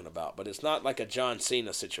I'm talking about, but it's not like a John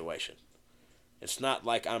Cena situation. It's not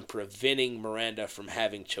like I'm preventing Miranda from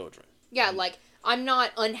having children. Yeah, like, I'm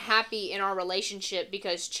not unhappy in our relationship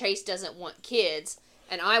because Chase doesn't want kids,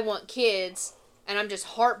 and I want kids, and I'm just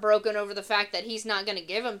heartbroken over the fact that he's not going to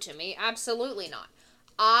give them to me. Absolutely not.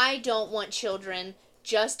 I don't want children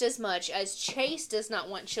just as much as Chase does not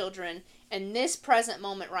want children in this present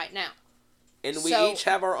moment right now. And we each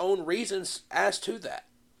have our own reasons as to that,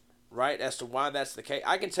 right? As to why that's the case.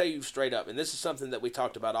 I can tell you straight up, and this is something that we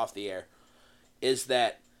talked about off the air, is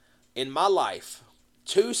that in my life,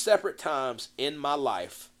 2 separate times in my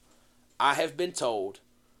life, I have been told,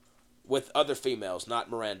 with other females, not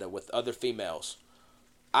Miranda, with other females,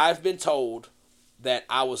 I've been told that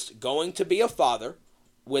I was going to be a father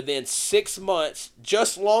within 6 months,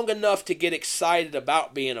 just long enough to get excited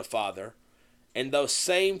about being a father, and those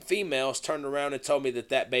same females turned around and told me that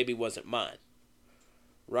that baby wasn't mine,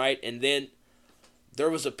 right? And then there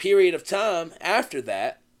was a period of time after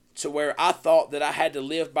that to where I thought that I had to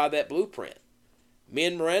live by that blueprint. Me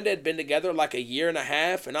and Miranda had been together like a year and a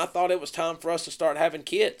half, and I thought it was time for us to start having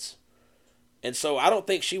kids. And so I don't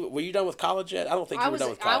think were you done with college yet? I don't think you were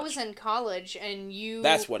done with college. I was in college, and you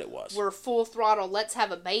That's what it was. Were full throttle, let's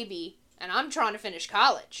have a baby, and I'm trying to finish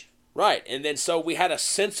college. Right, and then so we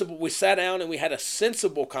sat down and we had a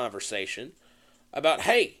sensible conversation about,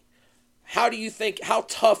 hey, how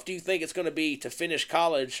tough do you think it's going to be to finish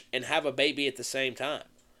college and have a baby at the same time?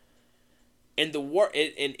 And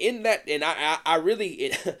I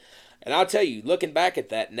really, and I'll tell you, looking back at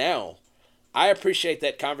that now, I appreciate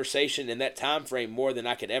that conversation and that time frame more than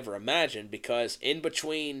I could ever imagine, because in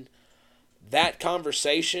between that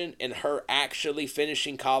conversation and her actually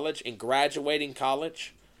finishing college and graduating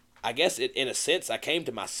college, I guess in a sense I came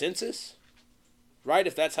to my senses, right?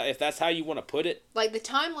 If that's how you want to put it. Like, the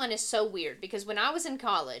timeline is so weird because when I was in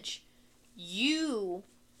college, you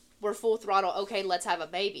were full throttle. Okay, let's have a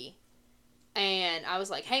baby, and I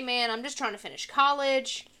was like, hey man, I'm just trying to finish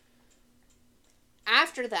college.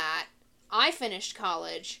 After that, I finished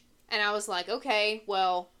college, and I was like, okay,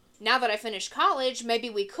 well, now that I finished college,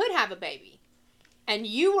 maybe we could have a baby. And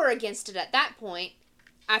you were against it at that point,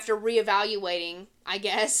 after reevaluating, I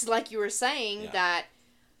guess, like you were saying, that,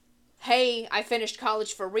 hey, I finished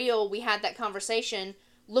college for real. We had that conversation.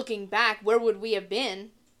 Looking back, where would we have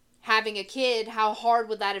been having a kid? How hard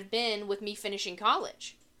would that have been with me finishing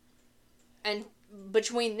college? And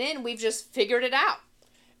between then, we've just figured it out.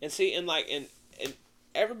 And see, and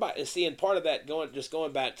everybody, see, and part of that,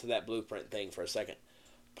 going back to that blueprint thing for a second,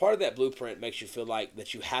 part of that blueprint makes you feel like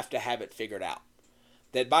that you have to have it figured out.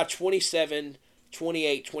 That by 27,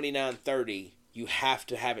 28, 29, 30, you have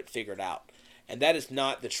to have it figured out. And that is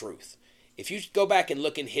not the truth. If you go back and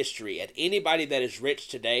look in history at anybody that is rich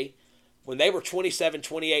today, when they were 27,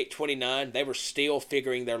 28, 29, they were still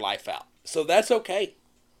figuring their life out. So that's okay.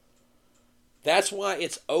 That's why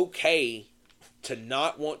it's okay to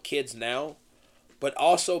not want kids now, but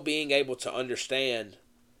also being able to understand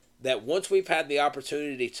that once we've had the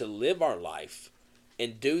opportunity to live our life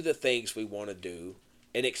and do the things we want to do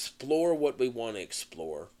and explore what we want to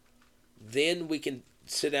explore, then we can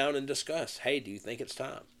sit down and discuss, hey, do you think it's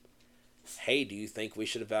time? Hey, do you think we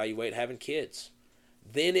should evaluate having kids?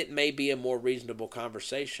 Then it may be a more reasonable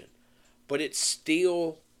conversation. But it's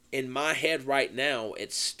still, in my head right now,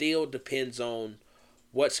 it still depends on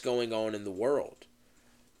what's going on in the world.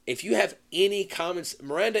 If you have any comments,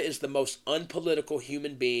 Miranda is the most unpolitical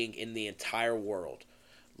human being in the entire world.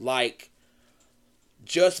 Like,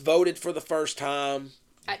 just voted for the first time.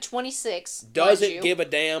 At 26. Doesn't give a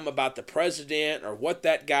damn about the president or what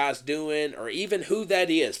that guy's doing or even who that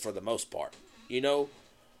is for the most part, you know?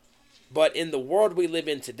 But in the world we live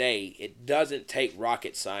in today, it doesn't take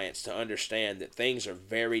rocket science to understand that things are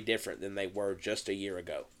very different than they were just a year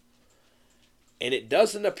ago. And it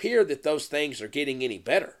doesn't appear that those things are getting any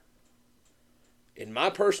better. In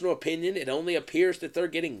my personal opinion, it only appears that they're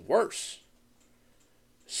getting worse.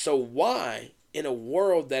 So why, in a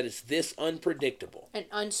world that is this unpredictable and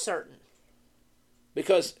uncertain?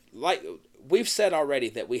 Because, like we've said already,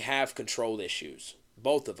 that we have control issues.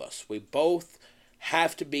 Both of us. We both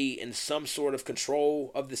have to be in some sort of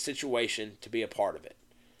control of the situation to be a part of it.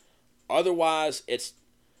 Otherwise,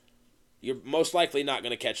 you're most likely not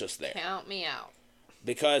going to catch us there. Count me out.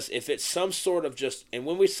 Because if it's some sort of and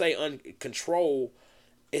when we say control,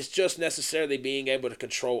 it's just necessarily being able to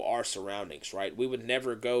control our surroundings, right? We would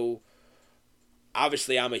never go.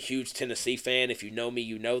 Obviously, I'm a huge Tennessee fan. If you know me,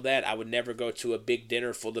 you know that. I would never go to a big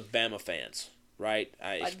dinner full of Bama fans, right?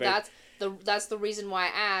 That's the reason why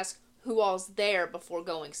I ask, who all's there before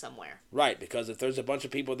going somewhere. Right, because if there's a bunch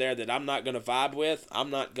of people there that I'm not going to vibe with, I'm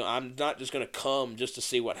not just going to come just to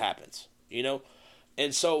see what happens, you know?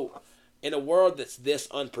 And so in a world that's this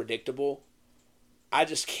unpredictable, I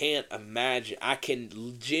just can't imagine. I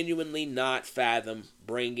can genuinely not fathom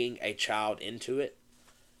bringing a child into it.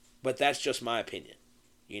 But that's just my opinion,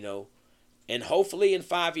 you know? And hopefully in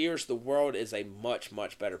 5 years, the world is a much,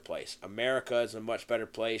 much better place. America is a much better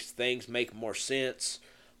place. Things make more sense.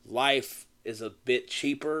 Life is a bit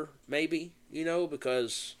cheaper, maybe, you know,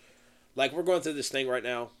 because, like, we're going through this thing right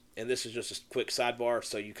now, and this is just a quick sidebar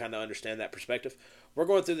so you kind of understand that perspective. We're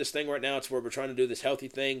going through this thing right now. It's where we're trying to do this healthy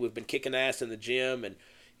thing. We've been kicking ass in the gym, and,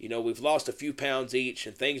 you know, we've lost a few pounds each,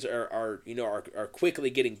 and things are quickly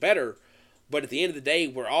getting better. But at the end of the day,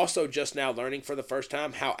 we're also just now learning for the first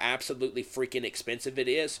time how absolutely freaking expensive it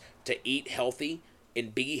is to eat healthy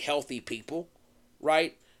and be healthy people,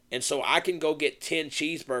 right? And so I can go get 10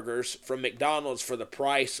 cheeseburgers from McDonald's for the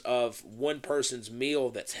price of one person's meal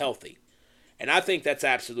that's healthy. And I think that's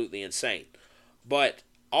absolutely insane. But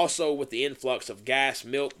also with the influx of gas,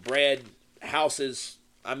 milk, bread, houses,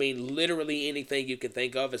 I mean, literally anything you can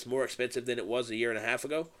think of is more expensive than it was a year and a half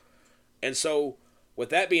ago. And so, with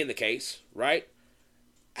that being the case, right,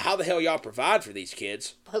 how the hell y'all provide for these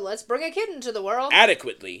kids But let's bring a kid into the world.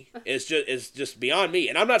 adequately is just beyond me.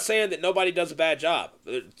 And I'm not saying that nobody does a bad job.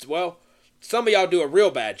 Well, some of y'all do a real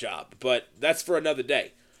bad job, but that's for another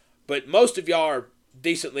day. But most of y'all are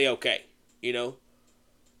decently okay, you know?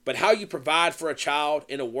 But how you provide for a child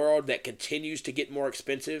in a world that continues to get more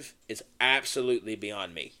expensive is absolutely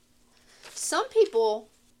beyond me. Some people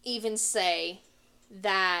even say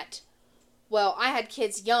that, well, I had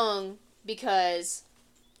kids young because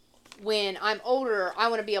when I'm older, I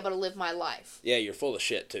want to be able to live my life. Yeah, you're full of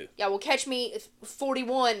shit, too. Yeah, well, catch me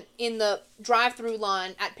 41 in the drive-through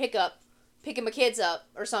line at pickup, picking my kids up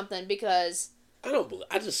or something because...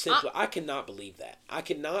 I cannot believe that. I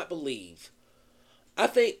cannot believe... I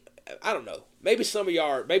don't know. Maybe some of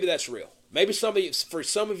y'all, maybe that's real. Maybe for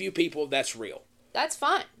some of you people, that's real. That's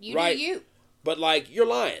fine. You right? do you. But, like, you're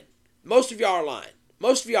lying. Most of y'all are lying.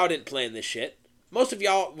 Most of y'all didn't plan this shit. Most of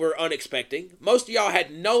y'all were unexpecting. Most of y'all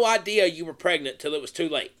had no idea you were pregnant till it was too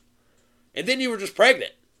late. And then you were just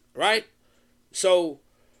pregnant, right? So,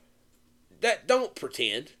 don't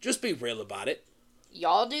pretend. Just be real about it.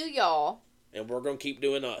 Y'all do y'all. And we're going to keep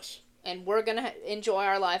doing us. And we're going to enjoy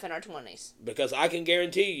our life in our 20s. Because I can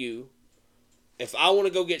guarantee you, if I want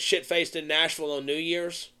to go get shit-faced in Nashville on New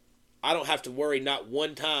Year's, I don't have to worry not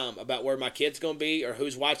one time about where my kid's going to be or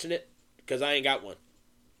who's watching it, because I ain't got one.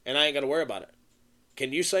 And I ain't got to worry about it.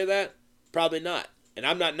 Can you say that? Probably not. And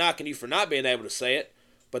I'm not knocking you for not being able to say it,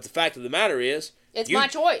 but the fact of the matter is... It's my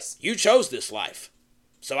choice. You chose this life.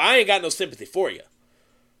 So I ain't got no sympathy for you.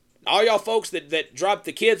 All y'all folks that drop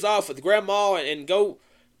the kids off with grandma and go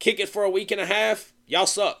kick it for a week and a half, y'all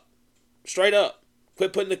suck. Straight up.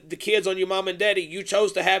 Quit putting the kids on your mom and daddy. You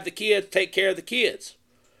chose to have the kids, take care of the kids.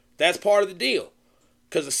 That's part of the deal.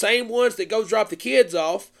 Because the same ones that go drop the kids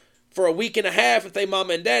off for a week and a half if they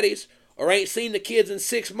mama and daddies, or ain't seen the kids in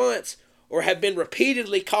 6 months, or have been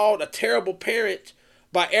repeatedly called a terrible parent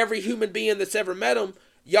by every human being that's ever met them,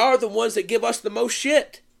 y'all are the ones that give us the most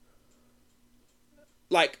shit.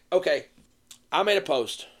 Like, okay, I made a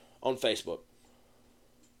post on Facebook.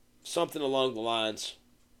 Something along the lines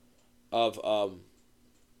of,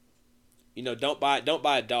 don't buy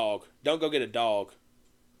a dog. Don't go get a dog.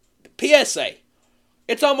 PSA.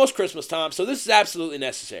 It's almost Christmas time, so this is absolutely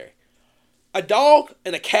necessary. A dog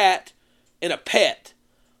and a cat and a pet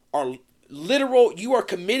are literal, you are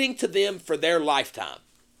committing to them for their lifetime,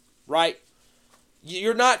 right?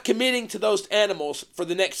 You're not committing to those animals for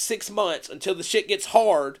the next 6 months until the shit gets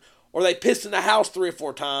hard, or they piss in the house 3 or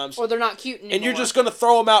 4 times. Or they're not cute anymore. And you're just going to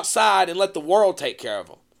throw them outside and let the world take care of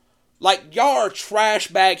them. Like, y'all are trash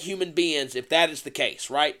bag human beings if that is the case,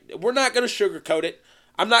 right? We're not going to sugarcoat it.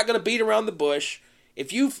 I'm not going to beat around the bush.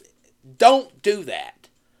 If you don't do that.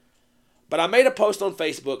 But I made a post on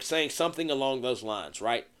Facebook saying something along those lines,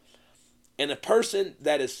 right? And a person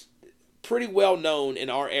that is pretty well known in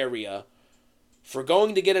our area for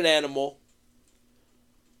going to get an animal,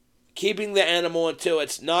 keeping the animal until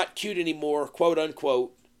it's not cute anymore, quote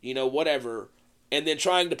unquote, whatever, and then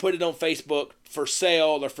trying to put it on Facebook for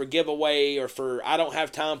sale or for giveaway or for I don't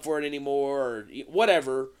have time for it anymore or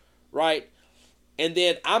whatever, right? And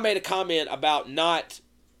then I made a comment about not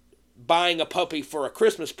buying a puppy for a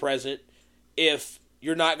Christmas present if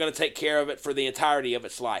you're not going to take care of it for the entirety of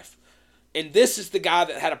its life. And this is the guy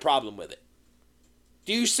that had a problem with it.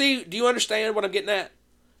 Do you understand what I'm getting at?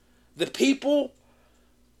 The people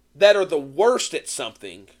that are the worst at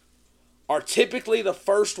something are typically the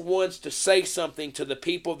first ones to say something to the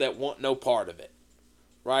people that want no part of it.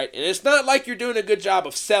 Right? And it's not like you're doing a good job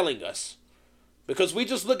of selling us. Because we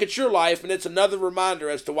just look at your life and it's another reminder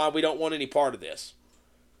as to why we don't want any part of this.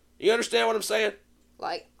 You understand what I'm saying?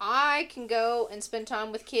 Like, I can go and spend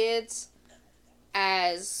time with kids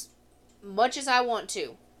as much as I want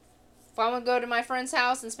to. If I want to go to my friend's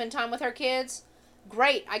house and spend time with her kids,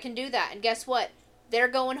 great, I can do that. And guess what? They're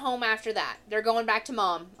going home after that. They're going back to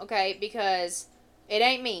mom, okay? Because it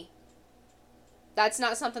ain't me. That's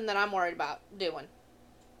not something that I'm worried about doing.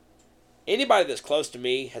 Anybody that's close to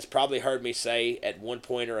me has probably heard me say at one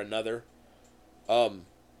point or another,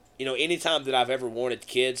 anytime that I've ever wanted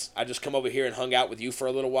kids, I just come over here and hung out with you for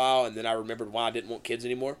a little while, and then I remembered why I didn't want kids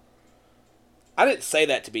anymore. I didn't say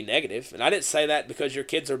that to be negative, and I didn't say that because your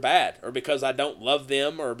kids are bad, or because I don't love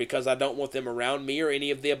them, or because I don't want them around me, or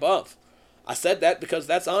any of the above. I said that because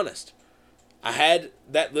that's honest. I had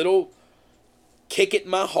that little kick in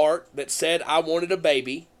my heart that said I wanted a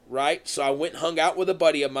baby, right? So I went and hung out with a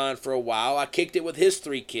buddy of mine for a while. I kicked it with his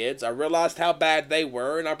 3 kids. I realized how bad they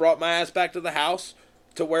were, and I brought my ass back to the house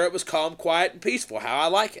to where it was calm, quiet, and peaceful, how I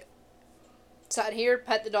like it. Sat here,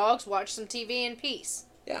 pet the dogs, watch some TV in peace.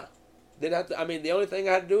 Yeah. The only thing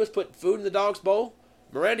I had to do was put food in the dog's bowl.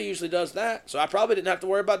 Miranda usually does that, so I probably didn't have to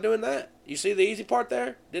worry about doing that. You see the easy part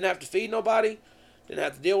there? Didn't have to feed nobody. Didn't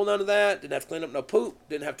have to deal with none of that. Didn't have to clean up no poop.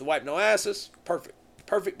 Didn't have to wipe no asses. Perfect.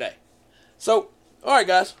 Perfect day. So, all right,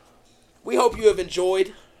 guys. We hope you have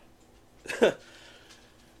enjoyed.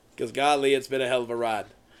 Because, golly, it's been a hell of a ride.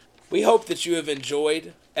 We hope that you have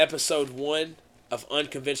enjoyed episode 1 of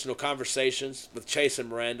Unconventional Conversations with Chase and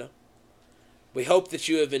Miranda. We hope that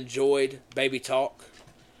you have enjoyed Baby Talk.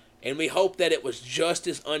 And we hope that it was just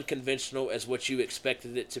as unconventional as what you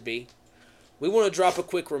expected it to be. We want to drop a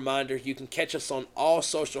quick reminder. You can catch us on all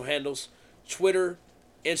social handles. Twitter,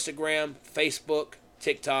 Instagram, Facebook,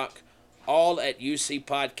 TikTok. All at UC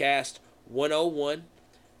Podcast 101.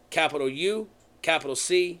 Capital U, capital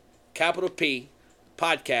C, capital P,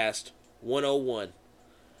 Podcast 101.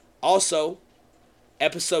 Also,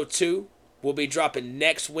 episode 2 will be dropping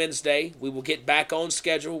next Wednesday. We will get back on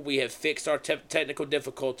schedule. We have fixed our technical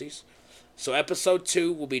difficulties. So episode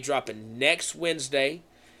 2 will be dropping next Wednesday.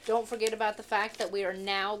 Don't forget about the fact that we are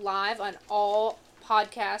now live on all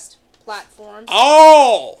podcast platforms.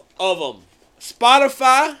 All of them.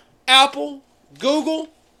 Spotify, Apple, Google.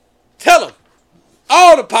 Tell them.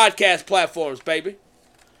 All the podcast platforms, baby.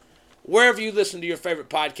 Wherever you listen to your favorite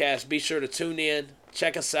podcast, be sure to tune in.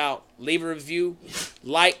 Check us out. Leave a review.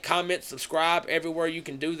 Like, comment, subscribe everywhere you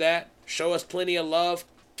can do that. Show us plenty of love.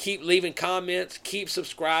 Keep leaving comments. Keep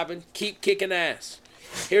subscribing. Keep kicking ass.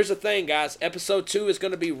 Here's the thing, guys. Episode 2 is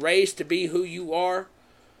going to be raised to be who you are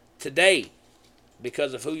today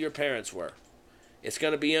because of who your parents were. It's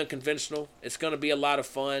going to be unconventional. It's going to be a lot of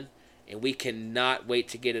fun. And we cannot wait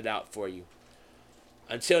to get it out for you.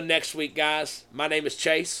 Until next week, guys, my name is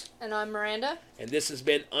Chase. And I'm Miranda. And this has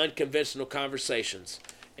been Unconventional Conversations.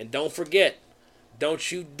 And don't forget,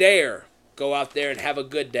 don't you dare go out there and have a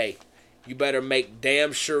good day. You better make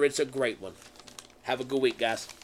damn sure it's a great one. Have a good week, guys.